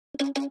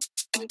Oh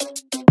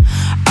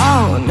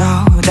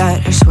no,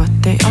 that is what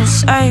they all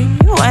say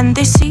when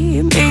they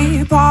see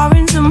me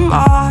pouring some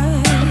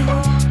more.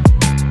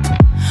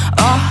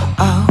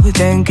 Oh,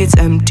 then gets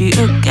empty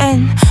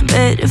again.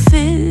 Better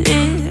fill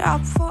it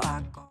up before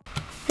I go.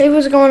 Hey,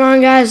 what's going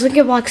on, guys?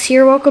 Roblox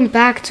here. Welcome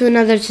back to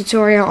another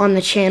tutorial on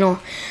the channel.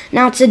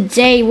 Now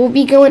today we'll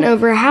be going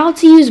over how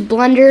to use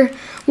Blender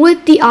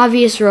with the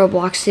obvious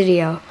Roblox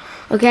Studio.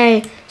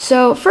 Okay,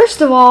 so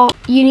first of all,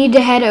 you need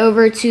to head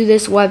over to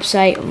this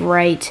website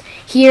right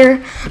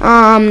here,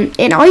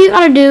 and all you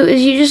gotta do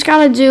is you just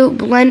gotta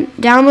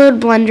download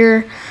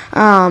Blender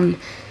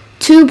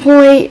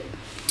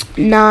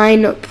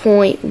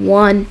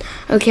 2.9.1.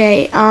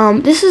 Okay,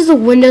 this is the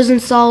Windows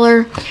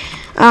installer,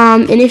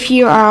 and if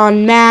you are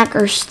on Mac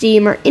or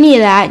Steam or any of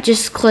that,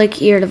 just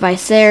click your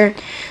device there.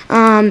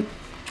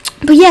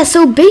 But yeah,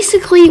 so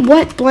basically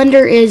what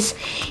Blender is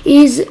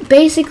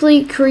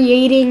basically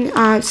creating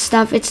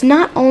stuff. It's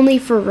not only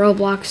for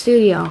Roblox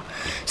Studio.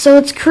 So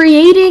it's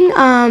creating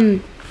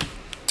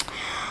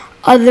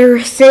other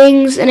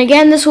things. And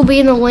again, this will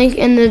be in the link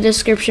in the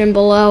description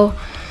below.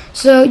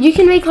 So you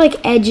can make like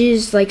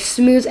edges, like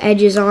smooth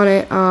edges on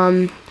it.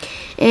 And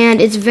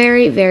it's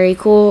very, very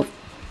cool.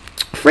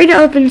 Free to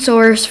open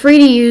source, free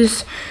to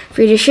use,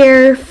 free to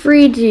share,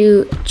 free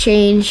to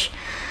change,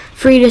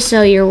 free to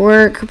sell your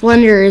work.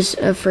 Blender is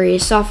a free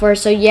software,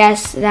 so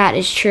yes, that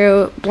is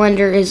true.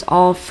 Blender is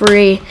all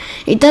free.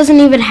 It doesn't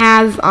even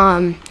have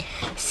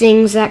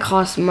things that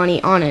cost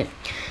money on it.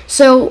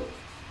 So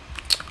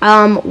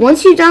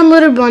once you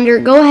downloaded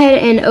Blender, go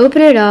ahead and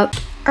open it up.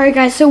 Alright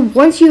guys, so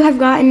once you have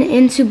gotten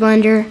into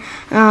Blender,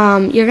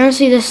 you're going to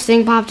see this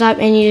thing popped up,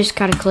 and you just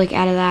got to click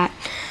out of that.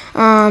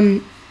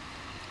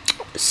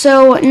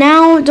 So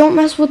now don't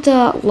mess with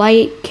the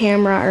light,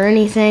 camera, or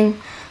anything.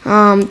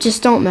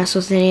 Just don't mess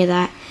with any of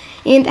that.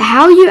 And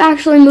how you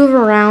actually move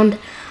around,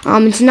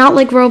 it's not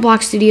like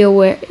Roblox Studio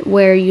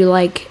where you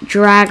like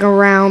drag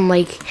around.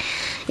 Like,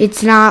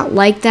 it's not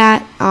like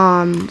that.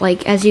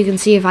 Like, as you can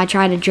see, if I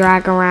try to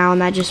drag around,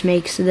 that just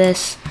makes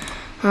this.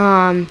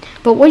 But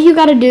what you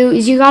gotta do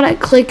is you gotta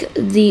click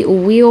the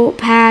wheel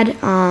pad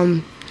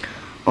on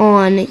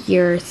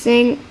your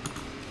thing.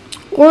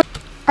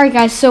 Alright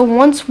guys, so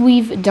once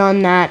we've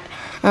done that,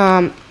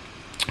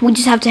 we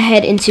just have to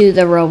head into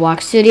the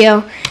Roblox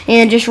Studio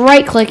and just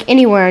right click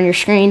anywhere on your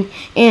screen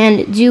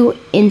and do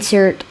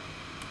insert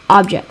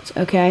object,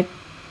 okay?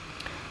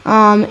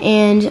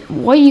 And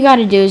what you got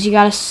to do is you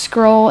got to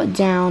scroll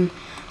down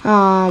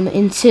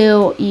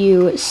until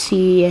you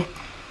see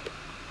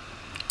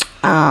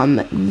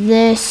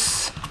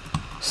this.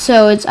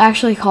 So it's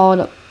actually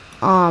called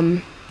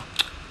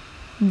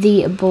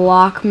the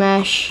block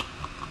mesh,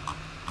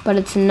 but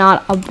it's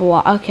not a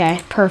block.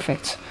 Okay,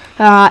 perfect.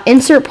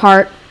 Insert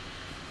part.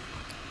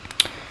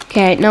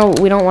 Okay, no,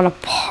 we don't want a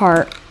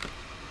part.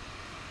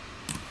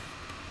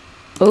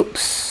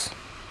 Oops.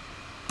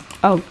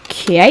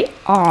 Okay,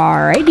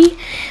 alrighty.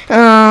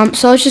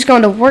 So let's just go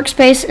into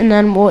workspace, and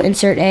then we'll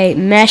insert a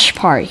mesh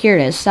part. Here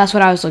it is. That's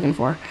what I was looking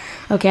for.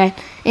 Okay,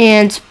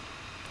 and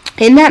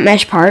in that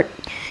mesh part,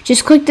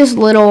 just click this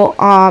little,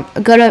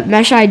 go to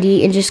mesh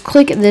ID, and just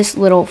click this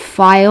little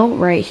file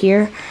right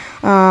here.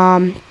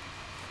 And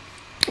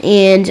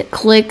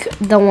click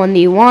the one that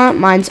you want.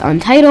 Mine's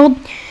Untitled.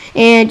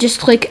 And just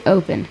click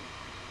open.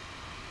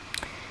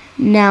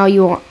 Now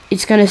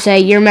it's going to say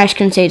your mesh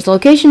contains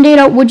location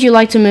data. Would you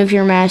like to move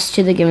your mesh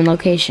to the given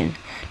location?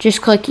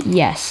 Just click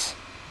yes.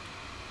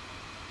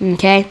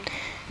 Okay.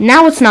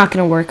 Now it's not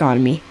going to work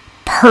on me.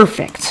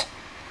 Perfect.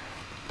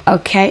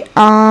 Okay.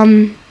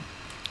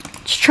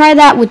 Let's try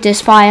that with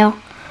this file.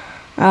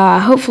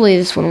 Hopefully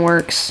this one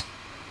works.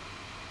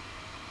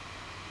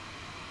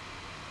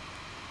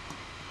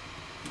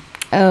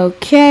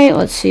 Okay,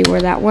 let's see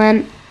where that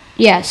went.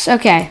 Yes,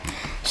 okay.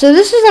 So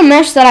this is a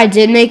mesh that I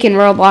did make in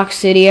Roblox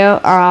Studio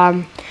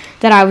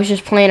that I was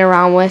just playing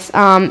around with.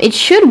 It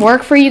should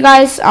work for you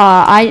guys.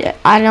 I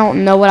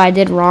don't know what I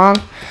did wrong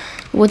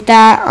with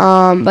that.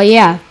 But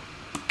yeah.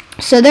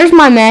 So there's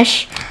my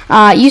mesh.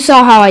 You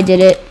saw how I did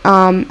it.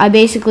 I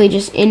basically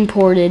just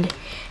imported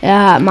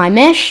my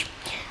mesh.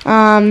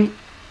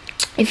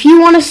 If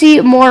you want to see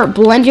more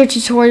Blender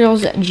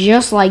tutorials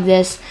just like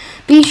this,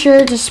 be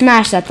sure to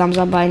smash that thumbs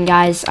up button,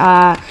 guys.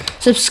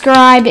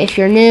 Subscribe if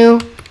you're new.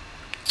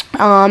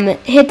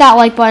 Hit that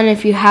like button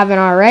if you haven't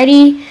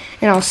already.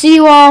 And I'll see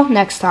you all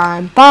next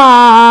time.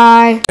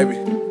 Bye.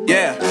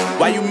 Yeah,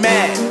 why you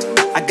mad?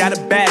 I got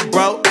a bag,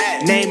 bro.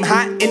 Name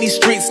hot in these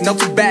streets, no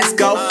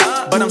Tabasco.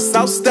 But I'm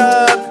so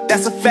stubbed,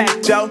 that's a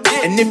fact, yo.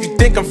 And if you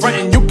think I'm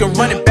frontin', you can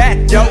run it back,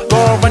 yo. Go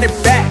on, run it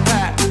back.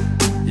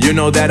 You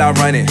know that I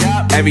run it.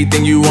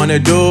 Everything you wanna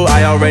do,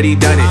 I already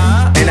done it.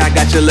 And I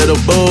got your little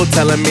boo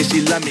telling me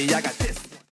she love me. I got